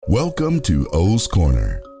Welcome to O's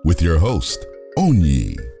Corner with your host,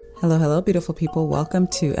 Onyi. Hello, beautiful people. Welcome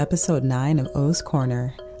to episode 9 of O's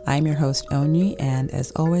Corner. I'm your host, Onyi, and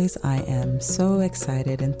as always, I am so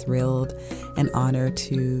excited and thrilled and honored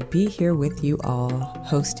to be here with you all,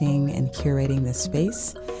 hosting and curating this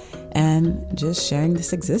space and just sharing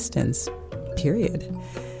this existence, period.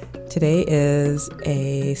 Today is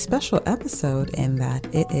a special episode in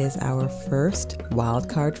that it is our first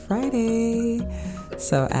Wildcard Friday.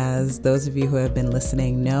 So as those of you who have been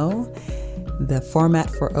listening know, the format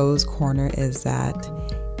for O's Corner is that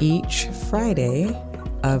each Friday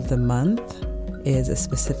of the month is a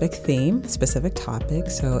specific theme, specific topic.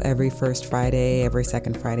 So every first Friday, every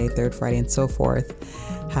second Friday, third Friday, and so forth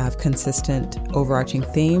have consistent overarching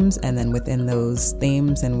themes. And then within those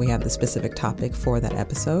themes, and we have the specific topic for that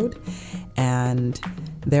episode. And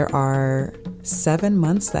there are 7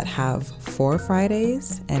 months that have 4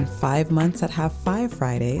 Fridays and 5 months that have 5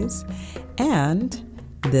 Fridays. And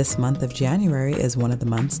this month of January is one of the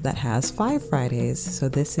months that has 5 Fridays. So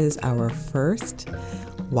this is our first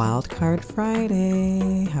Wildcard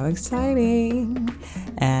Friday. How exciting.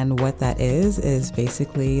 And what that is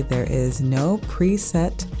basically there is no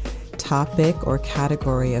preset topic or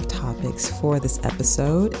category of topics for this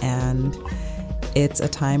episode. And it's a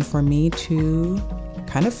time for me to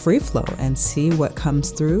kind of free flow and see what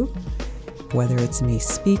comes through, whether it's me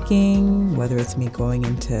speaking, whether it's me going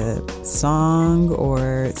into song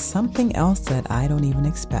or something else that I don't even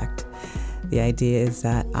expect. The idea is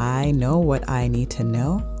that I know what I need to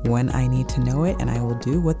know when I need to know it, and I will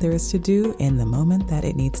do what there is to do in the moment that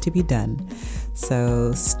it needs to be done.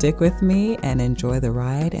 So stick with me and enjoy the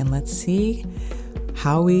ride, and let's see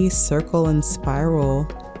how we circle and spiral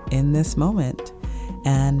in this moment.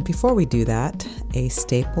 And before we do that, a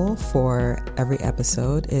staple for every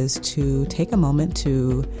episode is to take a moment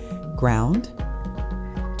to ground,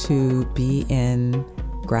 to be in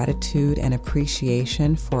gratitude and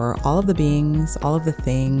appreciation for all of the beings, all of the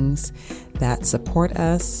things that support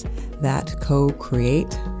us, that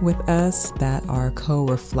co-create with us, that are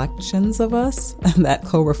co-reflections of us, that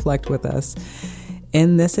co-reflect with us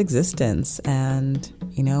in this existence. And,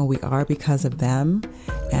 you know, we are because of them.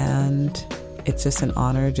 And it's just an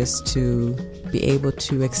honor just to be able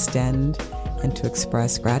to extend and to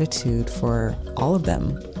express gratitude for all of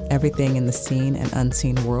them, everything in the seen and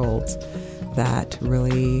unseen worlds that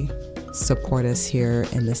really support us here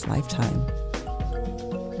in this lifetime.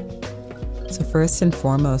 So first and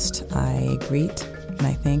foremost, I greet and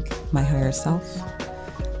I thank my higher self,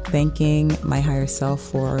 thanking my higher self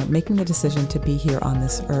for making the decision to be here on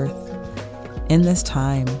this earth in this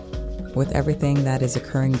time with everything that is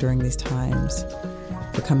occurring during these times,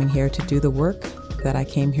 for coming here to do the work that I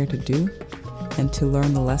came here to do and to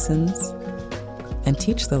learn the lessons and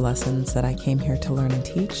teach the lessons that I came here to learn and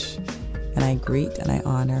teach. And I greet and I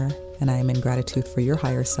honor and I am in gratitude for your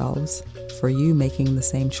higher selves, for you making the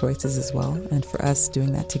same choices as well, and for us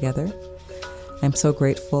doing that together. I'm so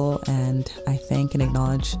grateful, and I thank and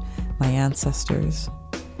acknowledge my ancestors,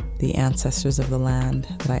 the ancestors of the land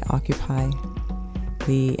that I occupy,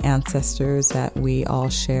 the ancestors that we all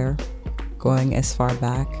share, going as far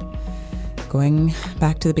back, going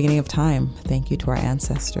back to the beginning of time. Thank you to our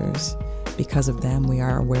ancestors. Because of them, we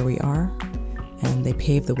are where we are, and they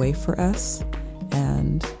paved the way for us.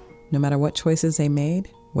 And no matter what choices they made,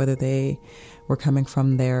 whether they were coming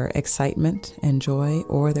from their excitement and joy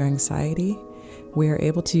or their anxiety, we are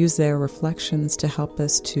able to use their reflections to help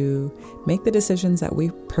us to make the decisions that we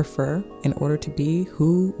prefer in order to be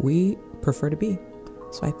who we prefer to be.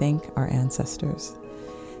 So I thank our ancestors,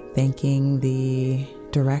 thanking the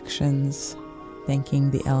directions,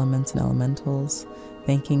 thanking the elements and elementals,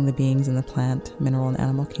 thanking the beings in the plant, mineral, and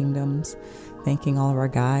animal kingdoms, thanking all of our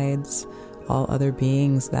guides, all other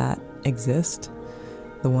beings that exist,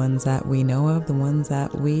 the ones that we know of, the ones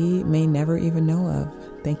that we may never even know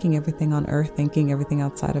of, thanking everything on earth, thanking everything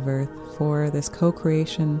outside of earth for this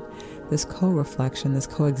co-creation, this co-reflection, this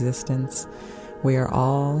coexistence. We are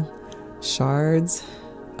all shards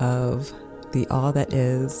of the all that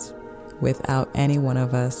is. Without any one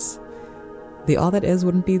of us, the all that is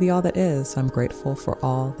wouldn't be the all that is. So I'm grateful for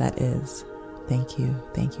all that is. Thank you,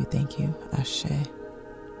 thank you, thank you. Ashe.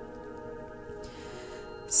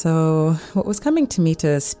 So what was coming to me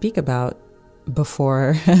to speak about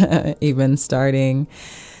before even starting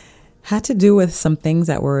had to do with some things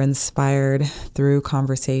that were inspired through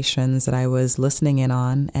conversations that I was listening in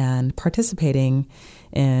on and participating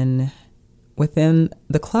in within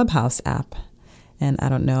the Clubhouse app. And I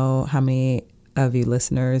don't know how many of you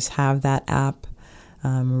listeners have that app.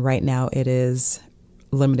 Right now it is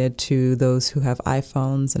limited to those who have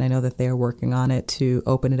iPhones, and I know that they are working on it to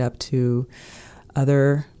open it up to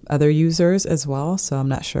other users as well. So I'm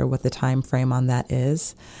not sure what the time frame on that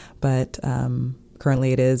is, but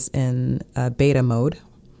currently it is in beta mode.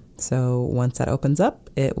 So once that opens up,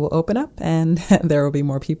 it will open up and there will be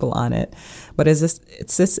more people on it. But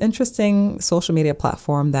it's this interesting social media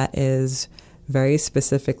platform that is very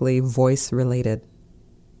specifically voice related.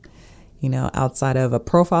 You know, outside of a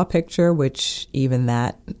profile picture, which even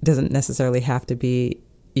that doesn't necessarily have to be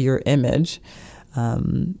your image,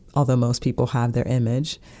 although most people have their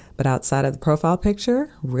image. But outside of the profile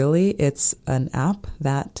picture, really, it's an app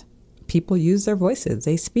that people use their voices,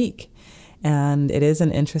 they speak. And it is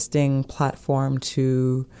an interesting platform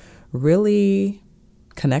to really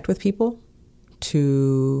connect with people,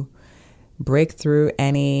 to break through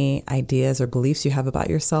any ideas or beliefs you have about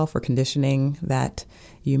yourself or conditioning that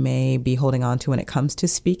you may be holding on to when it comes to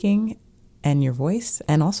speaking and your voice,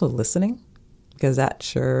 and also listening, because that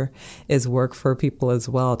sure is work for people as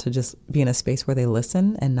well, to just be in a space where they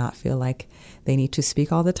listen and not feel like they need to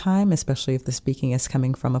speak all the time, especially if the speaking is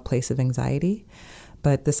coming from a place of anxiety.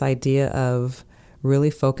 But this idea of really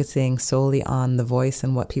focusing solely on the voice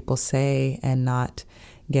and what people say and not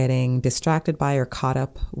getting distracted by or caught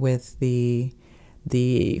up with the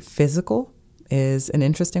physical is an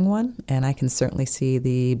interesting one. And I can certainly see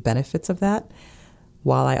the benefits of that,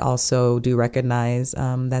 while I also do recognize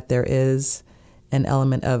that there is an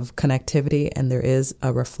element of connectivity and there is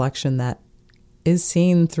a reflection that is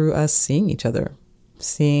seen through us seeing each other,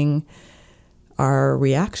 seeing our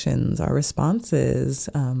reactions, our responses,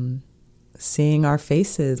 seeing our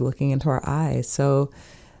faces, looking into our eyes. So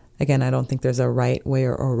again, I don't think there's a right way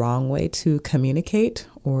or a wrong way to communicate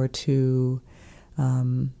or to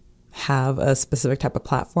have a specific type of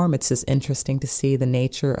platform. It's just interesting to see the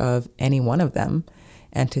nature of any one of them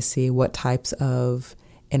and to see what types of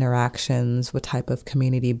interactions, what type of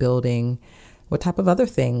community building, what type of other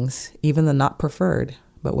things, even the not preferred,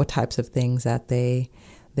 but what types of things that they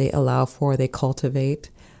allow for, they cultivate,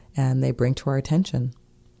 and they bring to our attention.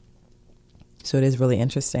 So it is really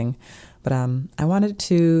interesting. But I wanted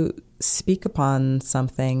to speak upon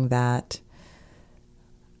something that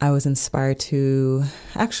I was inspired to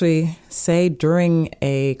actually say during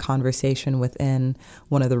a conversation within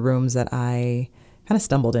one of the rooms that I kind of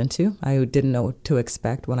stumbled into. I didn't know what to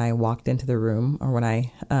expect when I walked into the room, or when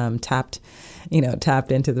I tapped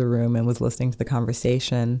into the room and was listening to the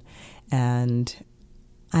conversation. And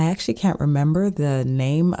I actually can't remember the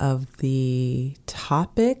name of the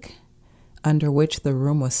topic under which the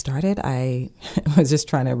room was started. I was just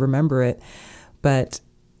trying to remember it, but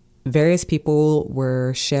various people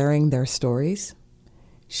were sharing their stories,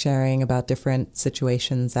 sharing about different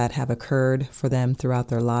situations that have occurred for them throughout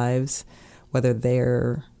their lives, whether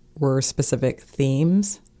there were specific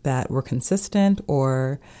themes that were consistent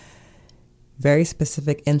or very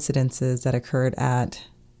specific incidences that occurred at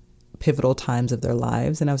pivotal times of their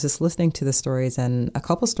lives. And I was just listening to the stories, and a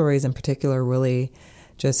couple stories in particular really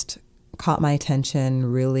just caught my attention,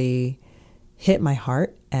 really hit my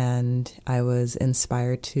heart, and I was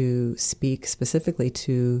inspired to speak specifically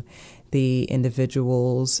to the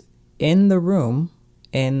individuals in the room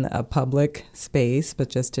in a public space, but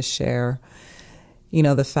just to share,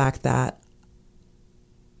 the fact that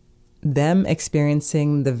them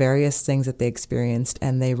experiencing the various things that they experienced,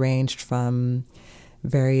 and they ranged from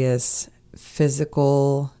various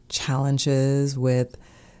physical challenges with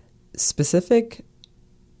specific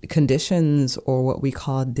conditions or what we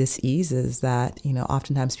call diseases that,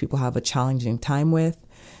 oftentimes people have a challenging time with,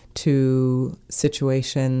 to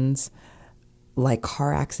situations like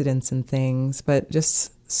car accidents and things, but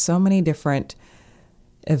just so many different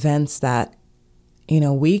events that,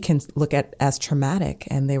 we can look at as traumatic.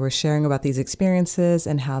 And they were sharing about these experiences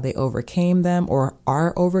and how they overcame them or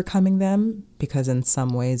are overcoming them, because in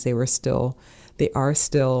some ways they are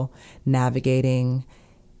still navigating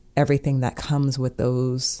everything that comes with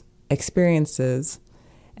those experiences.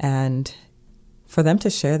 And for them to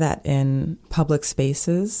share that in public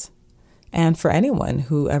spaces, and for anyone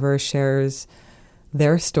who ever shares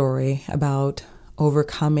their story about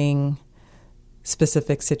overcoming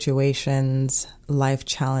specific situations, life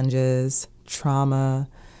challenges, trauma,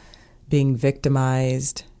 being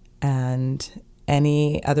victimized, and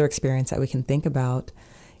any other experience that we can think about,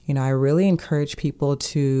 I really encourage people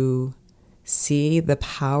to see the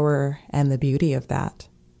power and the beauty of that.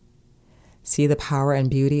 See the power and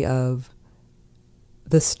beauty of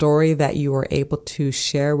the story that you are able to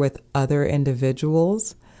share with other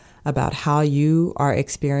individuals about how you are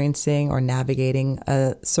experiencing or navigating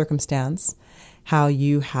a circumstance, how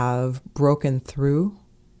you have broken through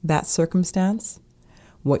that circumstance,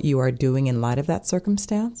 what you are doing in light of that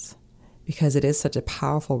circumstance, because it is such a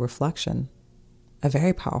powerful reflection, a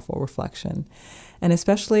very powerful reflection. And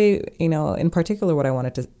especially, in particular, what I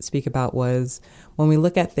wanted to speak about was when we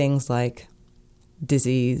look at things like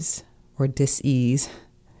disease or dis-ease,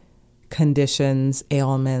 conditions,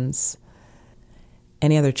 ailments,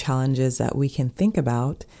 any other challenges that we can think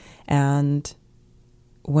about. And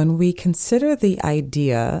when we consider the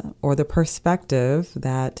idea or the perspective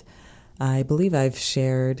that I believe I've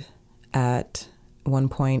shared at one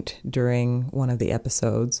point during one of the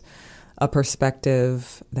episodes, a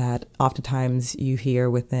perspective that oftentimes you hear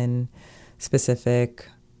within specific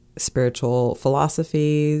spiritual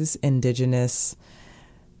philosophies, indigenous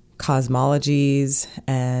cosmologies,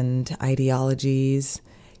 and ideologies,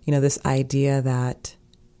 this idea that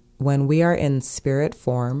when we are in spirit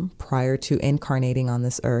form prior to incarnating on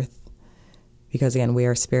this earth, because again, we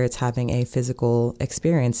are spirits having a physical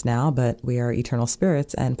experience now, but we are eternal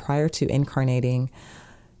spirits. And prior to incarnating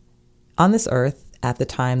on this earth, at the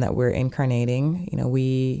time that we're incarnating,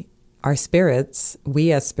 we as spirits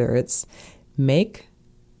make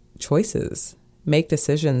choices, make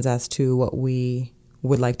decisions as to what we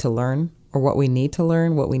would like to learn or what we need to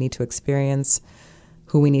learn, what we need to experience,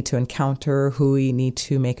 who we need to encounter, who we need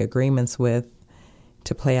to make agreements with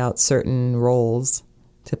to play out certain roles,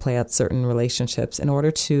 to play out certain relationships in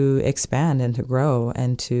order to expand and to grow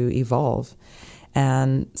and to evolve.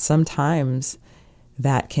 And sometimes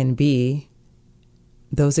that can be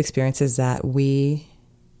those experiences that we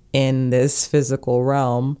in this physical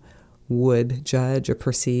realm would judge or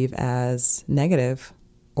perceive as negative,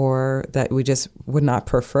 or that we just would not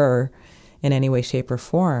prefer in any way, shape, or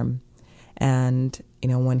form. And,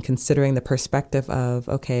 when considering the perspective of,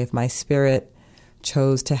 okay, if my spirit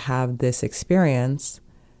chose to have this experience,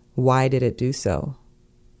 why did it do so?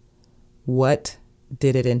 What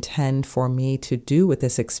did it intend for me to do with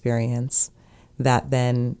this experience that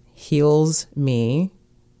then heals me,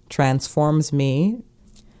 transforms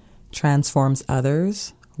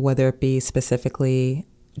others, whether it be specifically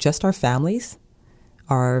just our families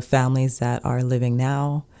that are living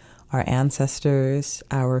now, our ancestors,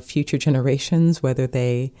 our future generations, whether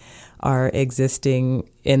they are existing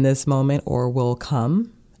in this moment or will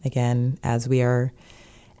come, again, as we are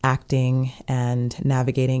acting and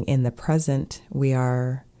navigating in the present, we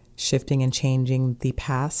are shifting and changing the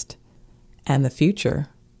past and the future.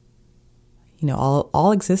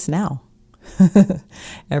 All exists now.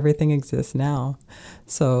 Everything exists now.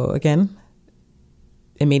 So again,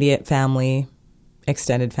 immediate family,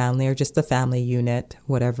 extended family, or just the family unit,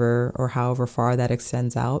 whatever or however far that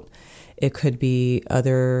extends out. It could be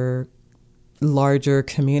other larger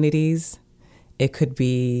communities. It could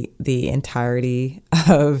be the entirety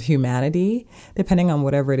of humanity, depending on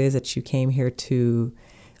whatever it is that you came here to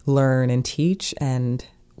learn and teach and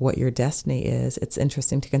what your destiny is. It's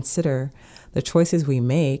interesting to consider the choices we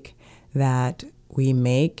make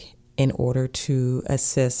in order to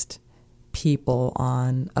assist people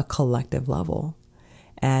on a collective level.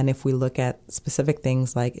 And if we look at specific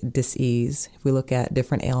things like dis-ease, if we look at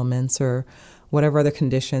different ailments or whatever other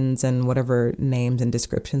conditions and whatever names and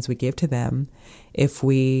descriptions we give to them, if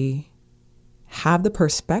we have the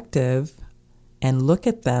perspective and look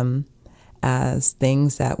at them as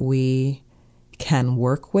things that we can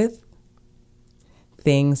work with,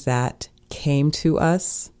 things that came to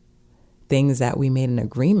us, things that we made an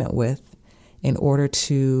agreement with in order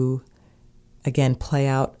to, again, play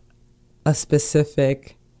out a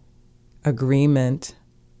specific agreement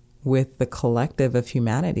with the collective of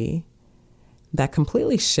humanity, that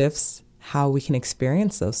completely shifts how we can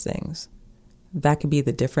experience those things. That could be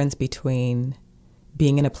the difference between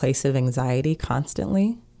being in a place of anxiety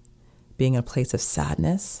constantly, being in a place of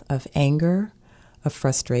sadness, of anger, of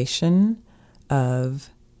frustration,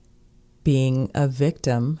 of being a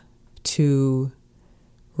victim, to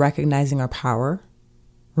recognizing our power,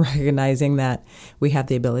 recognizing that we have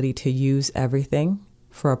the ability to use everything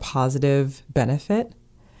for a positive benefit,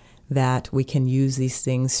 that we can use these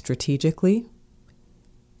things strategically,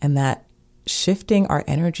 and that shifting our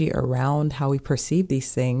energy around how we perceive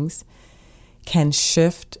these things can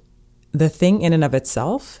shift the thing in and of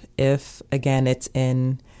itself. If, again, if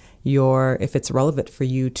it's relevant for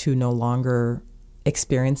you to no longer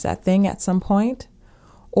experience that thing at some point,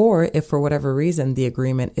 or if for whatever reason the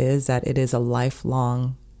agreement is that it is a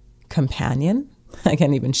lifelong companion,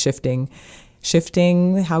 again, even shifting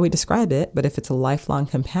how we describe it, but if it's a lifelong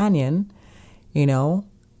companion,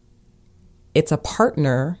 it's a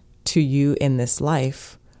partner to you in this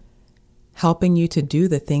life, helping you to do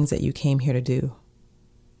the things that you came here to do.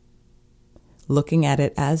 Looking at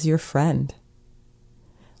it as your friend,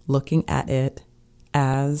 looking at it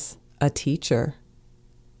as a teacher,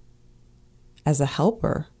 as a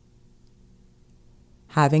helper,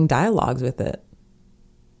 having dialogues with it.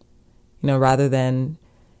 Rather than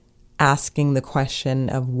asking the question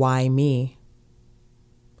of why me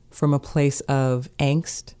from a place of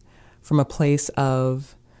angst, from a place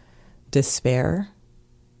of despair,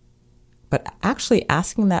 but actually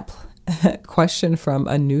asking that question from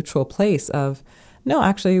a neutral place of, no,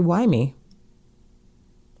 actually, why me?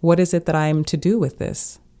 What is it that I'm to do with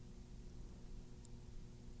this?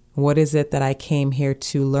 What is it that I came here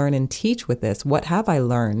to learn and teach with this? What have I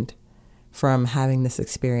learned from having this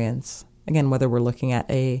experience? Again, whether we're looking at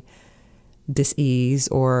a dis-ease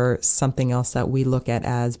or something else that we look at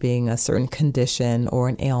as being a certain condition or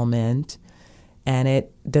an ailment. And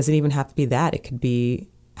it doesn't even have to be that. It could be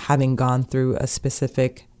having gone through a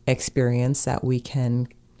specific experience that we can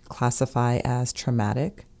classify as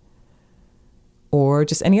traumatic, or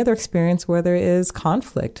just any other experience where there is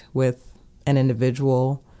conflict with an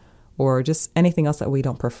individual or just anything else that we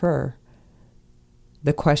don't prefer.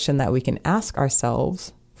 The question that we can ask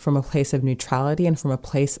ourselves from a place of neutrality and from a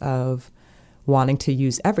place of wanting to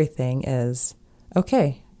use everything is,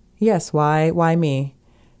 okay, yes, why me?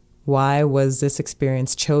 Why was this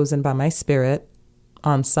experience chosen by my spirit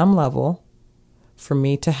on some level for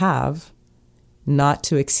me to have, not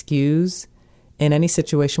to excuse in any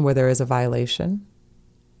situation where there is a violation,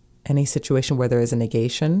 any situation where there is a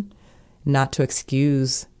negation, not to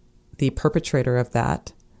excuse the perpetrator of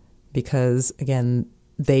that, because again,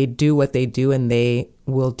 they do what they do and they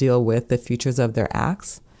will deal with the futures of their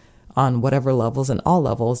acts on whatever levels and all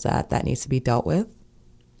levels that needs to be dealt with.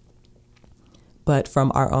 But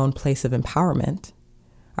from our own place of empowerment,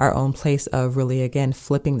 our own place of really, again,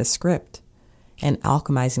 flipping the script and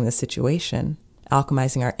alchemizing the situation,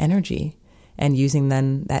 alchemizing our energy, and using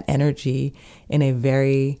then that energy in a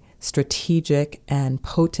very strategic and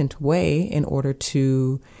potent way in order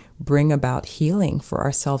to bring about healing for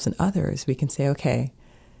ourselves and others. We can say, okay,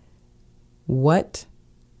 what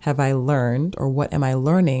have I learned, or what am I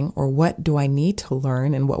learning, or what do I need to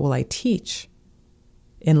learn, and what will I teach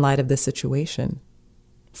in light of this situation?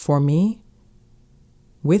 For me,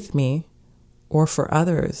 with me, or for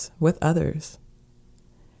others, with others.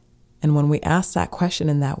 And when we ask that question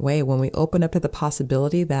in that way, when we open up to the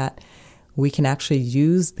possibility that we can actually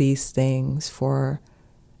use these things for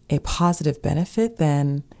a positive benefit,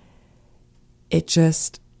 then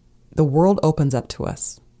the world opens up to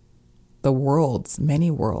us. The worlds,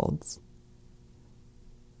 many worlds.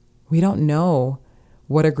 We don't know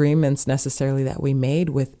what agreements necessarily that we made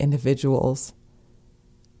with individuals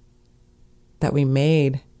that we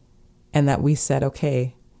made and that we said,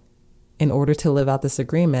 okay, in order to live out this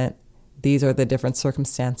agreement, these are the different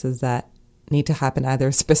circumstances that need to happen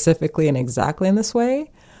either specifically and exactly in this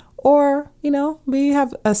way, or, we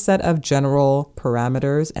have a set of general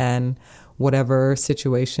parameters, and whatever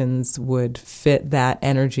situations would fit that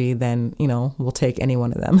energy, then, we'll take any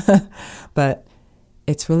one of them. But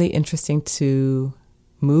it's really interesting to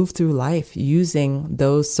move through life using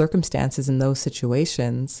those circumstances and those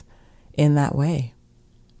situations in that way.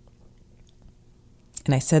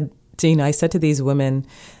 And I said to these women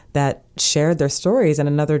that shared their stories, and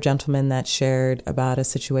another gentleman that shared about a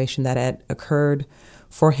situation that had occurred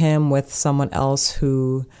for him with someone else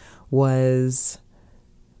who was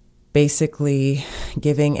basically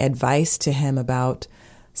giving advice to him about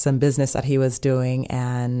some business that he was doing.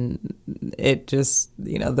 And it just,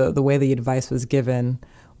 the way the advice was given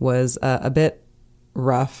was a bit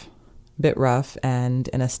rough, and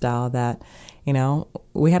in a style that,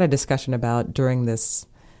 we had a discussion about during this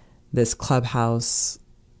clubhouse,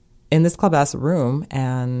 in this clubhouse room.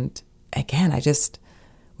 And again, I just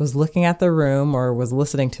was looking at the room, or was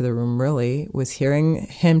listening to the room really, was hearing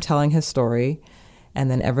him telling his story, and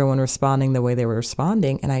then everyone responding the way they were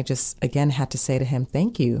responding. And I just, again, had to say to him,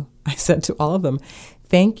 thank you. I said to all of them,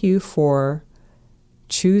 thank you for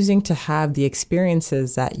choosing to have the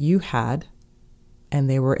experiences that you had, and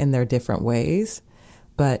they were in their different ways.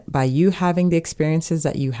 But by you having the experiences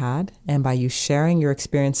that you had, and by you sharing your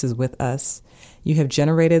experiences with us, you have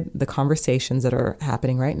generated the conversations that are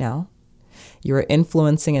happening right now. You are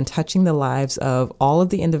influencing and touching the lives of all of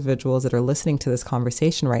the individuals that are listening to this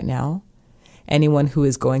conversation right now. Anyone who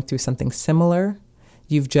is going through something similar,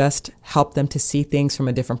 you've just helped them to see things from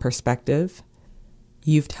a different perspective.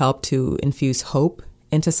 You've helped to infuse hope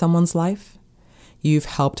into someone's life. You've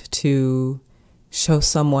helped to show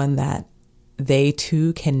someone that they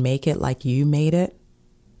too can make it like you made it.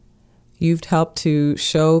 You've helped to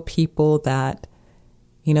show people that,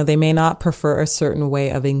 they may not prefer a certain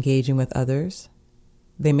way of engaging with others,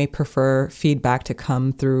 they may prefer feedback to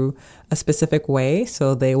come through a specific way.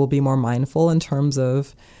 So they will be more mindful in terms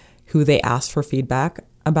of who they ask for feedback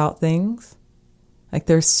about things. Like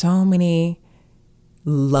there's so many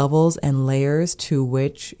levels and layers to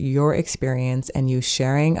which your experience and you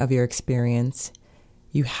sharing of your experience,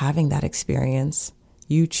 you having that experience,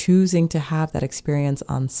 you choosing to have that experience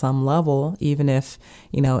on some level, even if,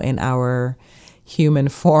 in our human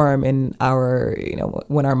form, in our,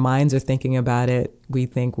 when our minds are thinking about it, we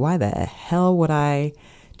think, why the hell would I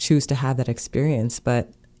choose to have that experience?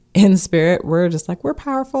 But in spirit, we're just like, we're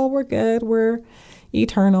powerful, we're good, we're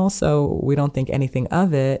eternal. So we don't think anything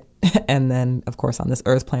of it. And then, of course, on this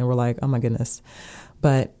earth plane, we're like, oh my goodness.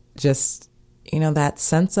 But just, that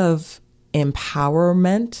sense of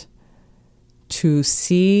empowerment to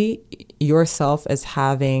see yourself as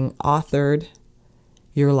having authored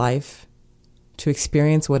your life, to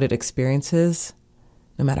experience what it experiences,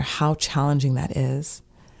 no matter how challenging that is,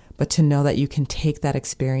 but to know that you can take that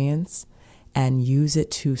experience and use it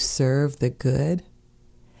to serve the good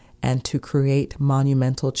and to create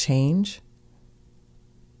monumental change.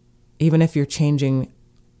 Even if you're changing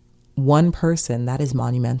one person, that is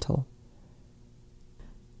monumental.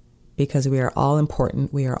 Because we are all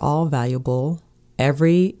important, we are all valuable.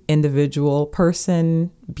 Every individual person,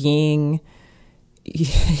 being,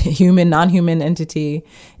 human, non-human entity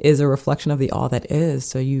is a reflection of the all that is.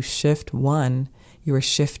 So you shift one, you are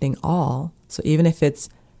shifting all. So even if it's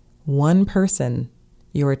one person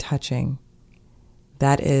you are touching,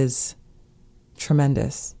 that is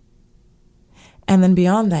tremendous. And then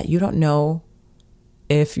beyond that, you don't know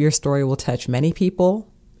if your story will touch many people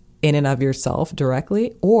in and of yourself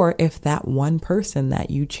directly, or if that one person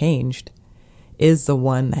that you changed is the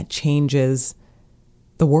one that changes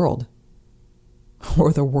the world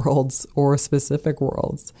or the worlds or specific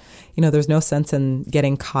worlds. There's no sense in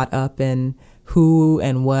getting caught up in who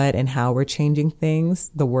and what and how we're changing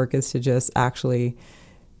things. The work is to just actually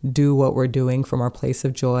do what we're doing from our place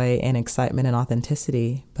of joy and excitement and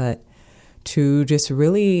authenticity, but to just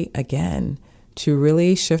really, again, to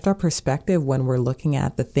really shift our perspective when we're looking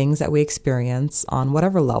at the things that we experience on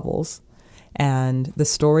whatever levels and the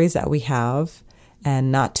stories that we have,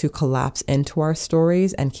 and not to collapse into our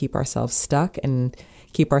stories and keep ourselves stuck and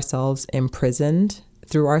keep ourselves imprisoned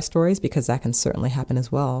through our stories, because that can certainly happen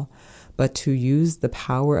as well. But to use the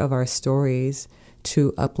power of our stories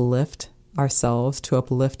to uplift ourselves, to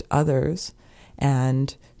uplift others,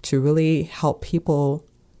 and to really help people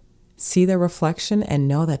see their reflection and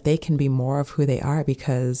know that they can be more of who they are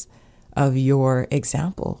because of your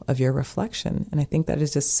example, of your reflection. And I think that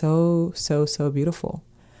is just so, so, so beautiful.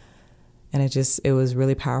 And it was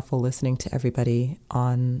really powerful listening to everybody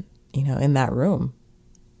on, in that room.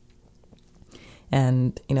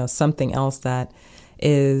 And, something else that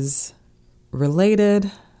is related,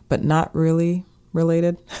 but not really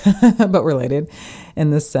related, but related in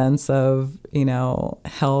the sense of,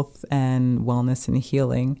 health and wellness and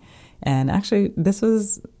healing. And actually, this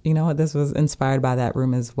was inspired by that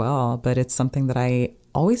room as well, but it's something that I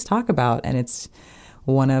always talk about. And it's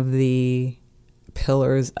one of the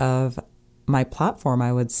pillars of my platform,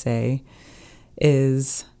 I would say,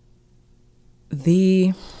 is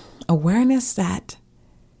the awareness that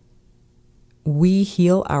we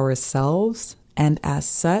heal ourselves. And as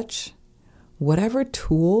such, whatever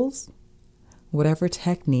tools, whatever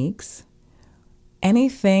techniques,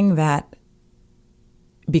 anything that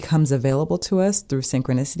becomes available to us through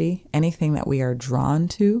synchronicity, anything that we are drawn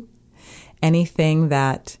to, anything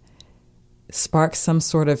that sparks some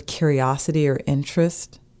sort of curiosity or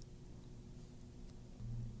interest,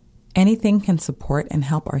 anything can support and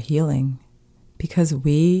help our healing, because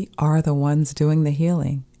we are the ones doing the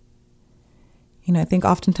healing. I think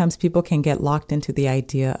oftentimes people can get locked into the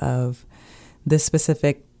idea of this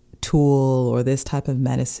specific tool or this type of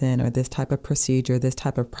medicine or this type of procedure, this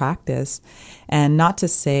type of practice. And not to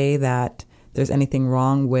say that there's anything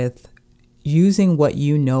wrong with using what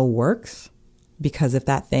works, because if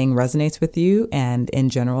that thing resonates with you, and in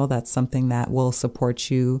general, that's something that will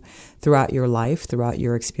support you throughout your life, throughout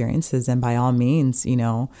your experiences, and by all means,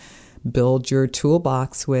 build your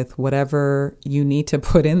toolbox with whatever you need to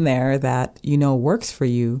put in there that works for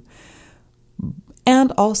you.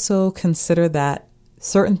 And also consider that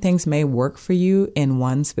certain things may work for you in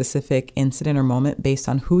one specific incident or moment based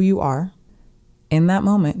on who you are in that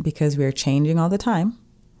moment, because we are changing all the time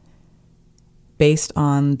based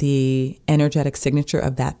on the energetic signature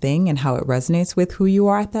of that thing and how it resonates with who you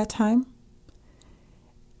are at that time.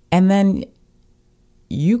 And then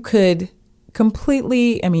you could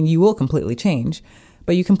you will completely change,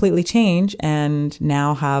 but you completely change and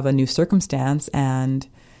now have a new circumstance, and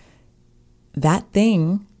that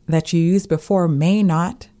thing that you used before may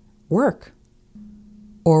not work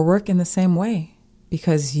or work in the same way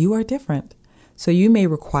because you are different. So you may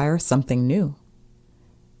require something new.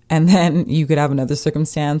 And then you could have another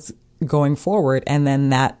circumstance going forward. And then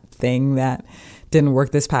that thing that didn't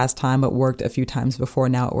work this past time, but worked a few times before,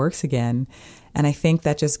 now it works again. And I think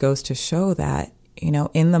that just goes to show that,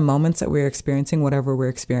 in the moments that we're experiencing, whatever we're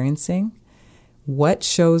experiencing, what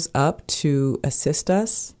shows up to assist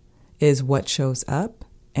us is what shows up.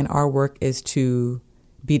 And our work is to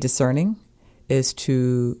be discerning, is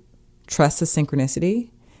to trust the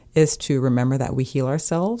synchronicity, is to remember that we heal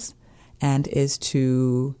ourselves, and is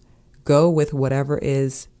to go with whatever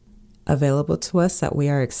is available to us that we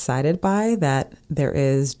are excited by, that there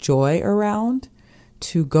is joy around,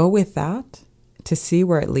 to go with that, to see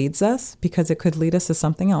where it leads us, because it could lead us to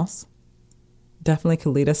something else. Definitely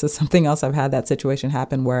could lead us to something else. I've had that situation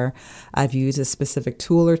happen where I've used a specific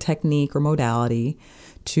tool or technique or modality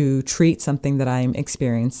to treat something that I'm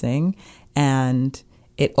experiencing, and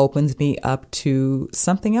it opens me up to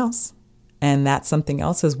something else. And that something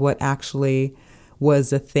else is what actually was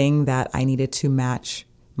the thing that I needed to match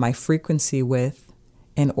my frequency with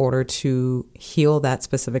in order to heal that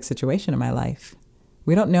specific situation in my life.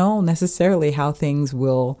 We don't know necessarily how things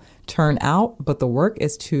will turn out, but the work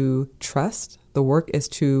is to trust. The work is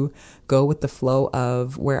to go with the flow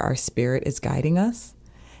of where our spirit is guiding us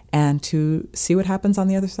and to see what happens on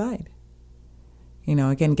the other side.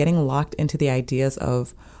 Again, getting locked into the ideas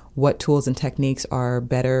of what tools and techniques are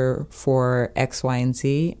better for X, Y, and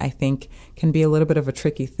Z, I think can be a little bit of a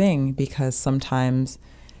tricky thing, because sometimes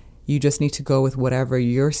you just need to go with whatever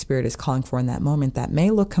your spirit is calling for in that moment that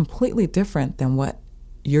may look completely different than what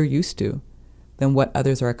you're used to, than what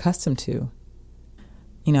others are accustomed to.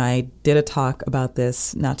 I did a talk about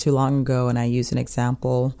this not too long ago, and I used an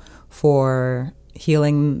example for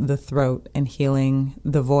healing the throat and healing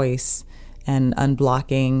the voice and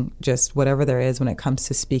unblocking just whatever there is when it comes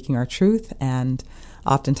to speaking our truth. And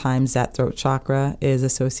oftentimes that throat chakra is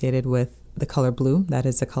associated with the color blue. That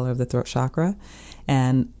is the color of the throat chakra.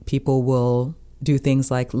 And people will do things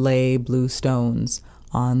like lay blue stones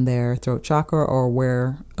on their throat chakra or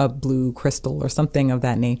wear a blue crystal or something of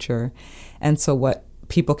that nature. And so what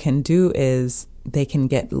people can do is they can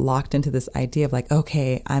get locked into this idea of like,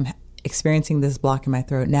 okay, I'm experiencing this block in my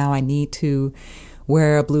throat. Now I need to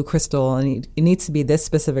wear a blue crystal, and it needs to be this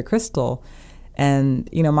specific crystal. And,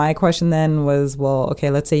 my question then was, well, okay,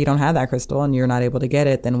 let's say you don't have that crystal and you're not able to get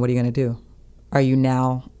it. Then what are you going to do? Are you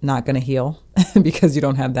now not going to heal because you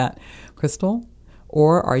don't have that crystal?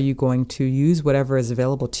 Or are you going to use whatever is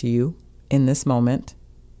available to you in this moment?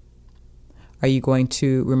 Are you going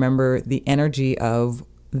to remember the energy of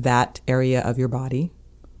that area of your body?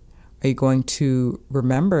 Are you going to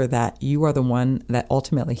remember that you are the one that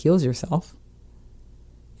ultimately heals yourself?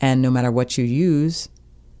 And no matter what you use,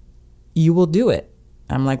 you will do it.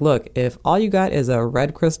 I'm like, look, if all you got is a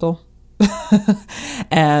red crystal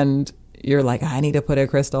and you're like, I need to put a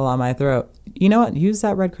crystal on my throat. You know what? Use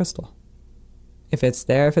that red crystal. If it's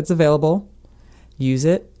there, if it's available, use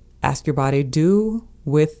it. Ask your body, do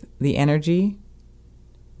with the energy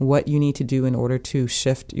what you need to do in order to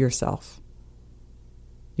shift yourself.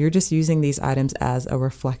 You're just using these items as a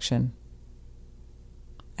reflection,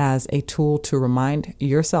 as a tool to remind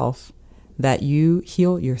yourself that you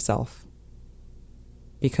heal yourself.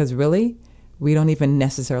 Because really, we don't even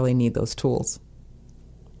necessarily need those tools.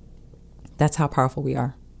 That's how powerful we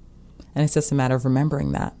are. And it's just a matter of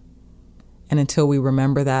remembering that. And until we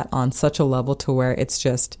remember that on such a level to where it's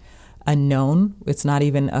just a known, it's not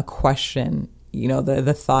even a question,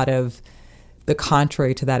 the thought of the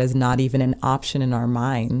contrary to that is not even an option in our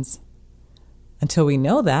minds. Until we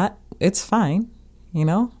know that, it's fine.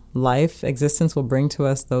 Life, existence will bring to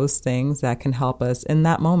us those things that can help us in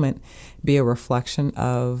that moment be a reflection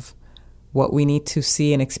of what we need to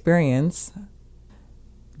see and experience,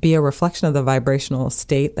 be a reflection of the vibrational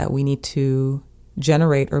state that we need to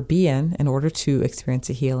generate or be in order to experience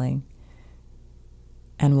a healing.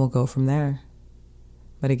 And we'll go from there.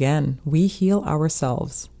 But again, we heal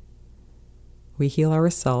ourselves. We heal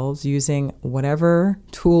ourselves using whatever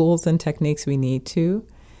tools and techniques we need to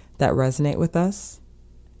that resonate with us.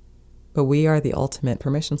 But we are the ultimate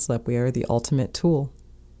permission slip. We are the ultimate tool.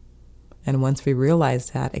 And once we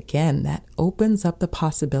realize that, again, that opens up the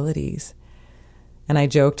possibilities. And I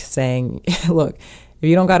joked saying, look, if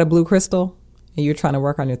you don't got a blue crystal and you're trying to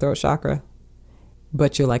work on your throat chakra,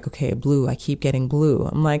 but you're like, okay, blue, I keep getting blue.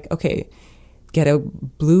 I'm like, okay, get a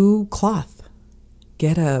blue cloth,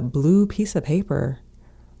 get a blue piece of paper,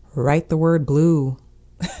 write the word blue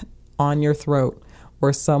on your throat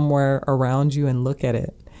or somewhere around you and look at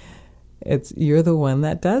it. You're the one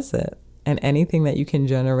that does it. And anything that you can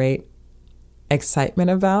generate excitement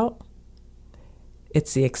about,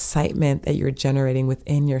 it's the excitement that you're generating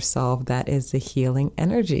within yourself that is the healing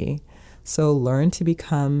energy. So learn to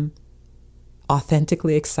become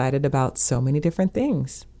authentically excited about so many different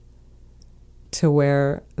things, to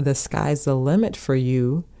where the sky's the limit for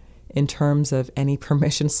you in terms of any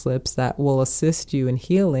permission slips that will assist you in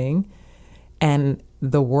healing. And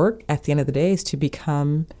the work at the end of the day is to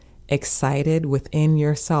become excited within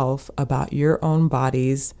yourself about your own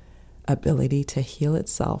body's ability to heal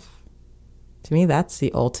itself. To me, that's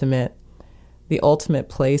the ultimate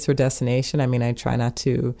place or destination. I mean, I try not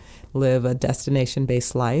to live a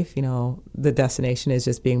destination-based life. The destination is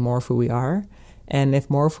just being more of who we are. And if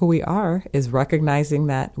more of who we are is recognizing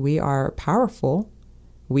that we are powerful,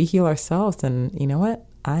 we heal ourselves, then you know what?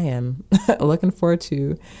 I am looking forward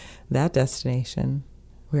to that destination.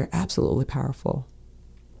 We're absolutely powerful.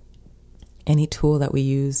 Any tool that we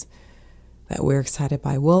use that we're excited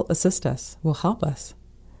by will assist us, will help us.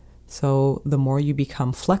 So the more you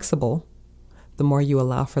become flexible, the more you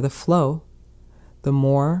allow for the flow, the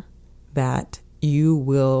more that you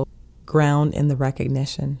will ground in the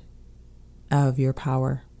recognition of your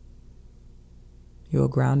power. You will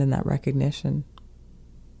ground in that recognition.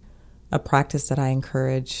 A practice that I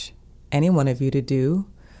encourage any one of you to do,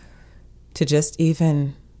 to just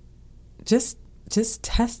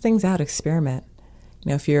test things out, experiment.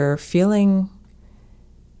 If you're feeling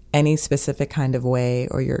any specific kind of way,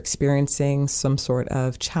 or you're experiencing some sort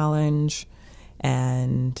of challenge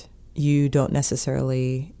and you don't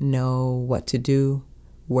necessarily know what to do,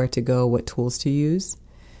 where to go, what tools to use,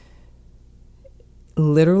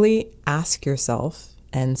 literally ask yourself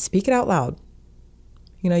and speak it out loud.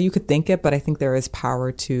 You could think it, but I think there is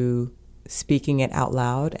power to speaking it out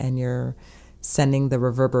loud, and you're sending the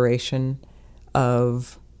reverberation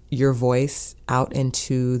of your voice out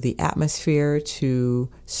into the atmosphere to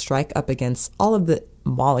strike up against all of the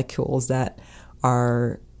molecules that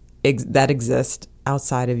exist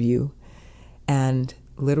outside of you, and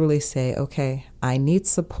literally say, okay, I need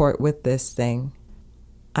support with this thing.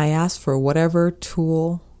 I ask for whatever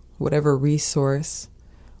tool, whatever resource,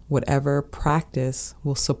 whatever practice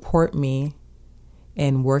will support me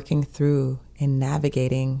in working through and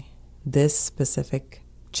navigating this specific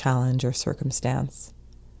challenge or circumstance.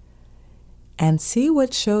 And see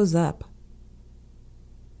what shows up.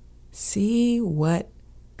 See what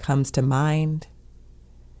comes to mind.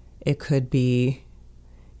 It could be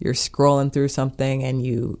you're scrolling through something and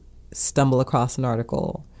you stumble across an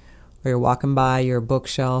article, or you're walking by your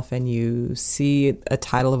bookshelf and you see a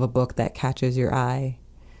title of a book that catches your eye,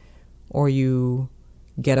 or you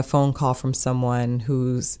get a phone call from someone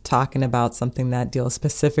who's talking about something that deals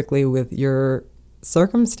specifically with your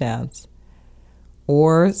circumstance,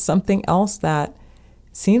 or something else that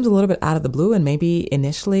seems a little bit out of the blue, and maybe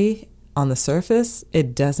initially on the surface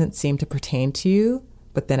it doesn't seem to pertain to you,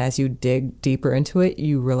 but then as you dig deeper into it,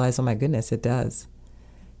 you realize, oh my goodness, it does.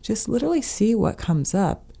 Just literally see what comes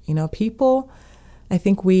up. People, I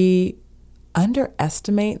think we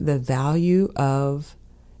underestimate the value of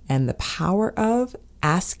and the power of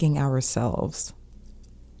asking ourselves.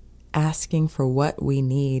 Asking for what we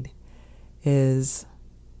need is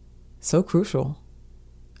so crucial.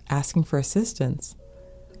 Asking for assistance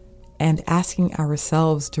and asking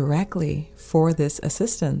ourselves directly for this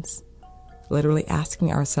assistance. Literally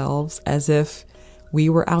asking ourselves as if we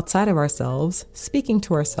were outside of ourselves, speaking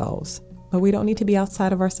to ourselves. But we don't need to be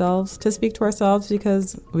outside of ourselves to speak to ourselves,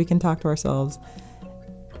 because we can talk to ourselves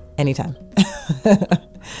anytime.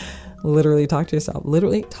 Literally talk to yourself.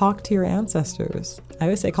 Literally talk to your ancestors. I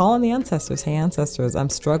always say, call on the ancestors. Hey, ancestors, I'm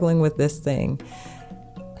struggling with this thing.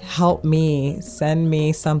 Help me, send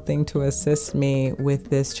me something to assist me with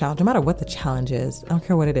this challenge, no matter what the challenge is. I don't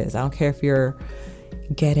care what it is. I don't care if you're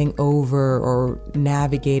getting over or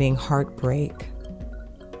navigating heartbreak.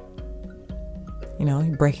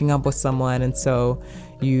 You're breaking up with someone, and so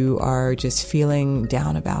you are just feeling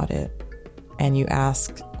down about it. And you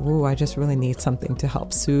ask, I just really need something to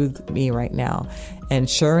help soothe me right now. And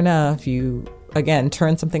sure enough, you, again,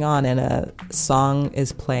 turn something on and a song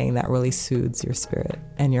is playing that really soothes your spirit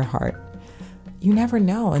and your heart. You never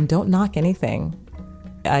know, and don't knock anything.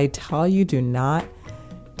 I tell you, do not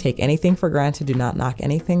take anything for granted. Do not knock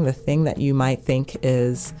anything. The thing that you might think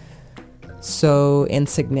is so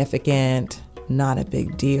insignificant, not a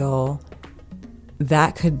big deal,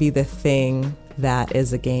 that could be the thing that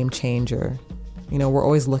is a game changer. We're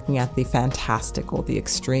always looking at the fantastical, the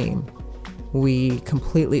extreme. We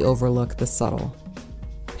completely overlook the subtle.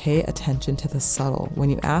 Pay attention to the subtle. When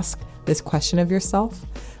you ask this question of yourself,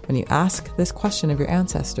 when you ask this question of your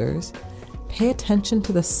ancestors, Pay attention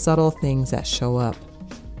to the subtle things that show up.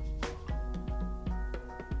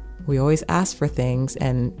 We always ask for things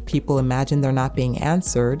and people imagine they're not being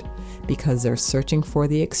answered because they're searching for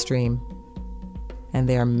the extreme and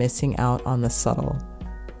they are missing out on the subtle.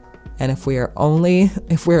 And if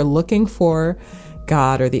we're looking for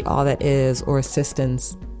God or the all that is or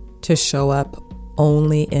assistance to show up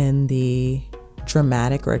only in the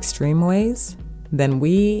dramatic or extreme ways, then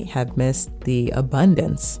we have missed the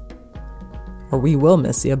abundance, or we will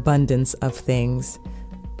miss the abundance of things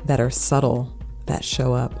that are subtle that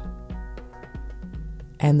show up.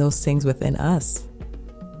 And those things within us,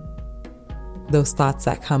 those thoughts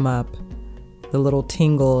that come up, the little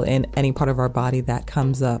tingle in any part of our body that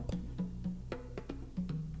comes up.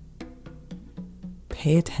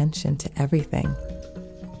 Pay attention to everything,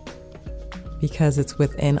 because it's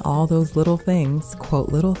within all those little things, quote,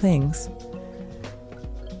 little things,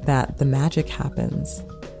 that the magic happens.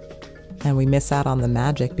 And we miss out on the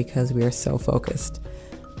magic because we are so focused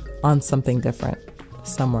on something different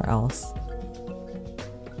somewhere else.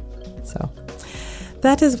 So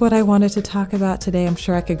that is what I wanted to talk about today. I'm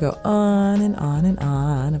sure I could go on and on and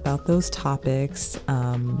on about those topics.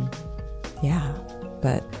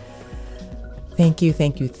 But thank you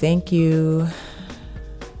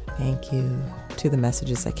to the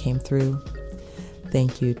messages that came through.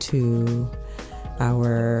 Thank you to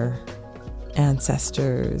our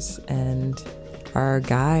ancestors and our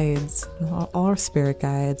guides, all our spirit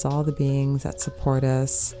guides, all the beings that support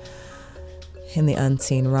us in the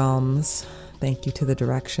unseen realms. Thank you to the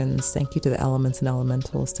directions. Thank you to the elements and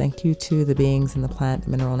elementals. Thank you to the beings in the plant,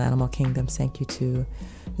 mineral, and animal kingdoms. Thank you to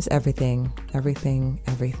just everything.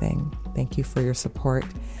 Thank you for your support.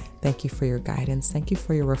 Thank you for your guidance. Thank you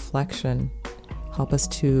for your reflection. Help us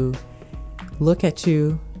to look at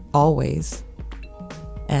you always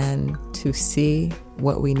and to see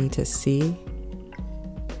what we need to see,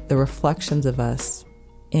 the reflections of us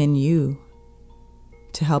in you,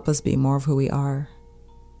 to help us be more of who we are,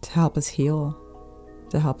 to help us heal,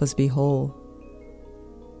 to help us be whole.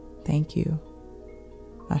 Thank you.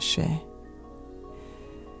 Ashe.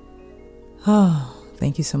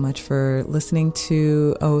 Thank you so much for listening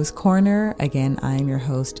to O's Corner. Again, I'm your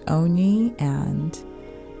host, Onyi, and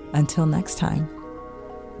until next time.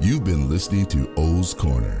 You've been listening to O's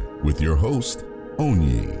Corner with your host,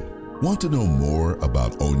 Onyi. Want to know more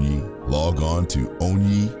about Onyi? Log on to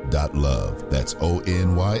onyi.love. That's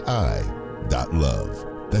ONYI.love.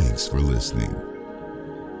 Thanks for listening.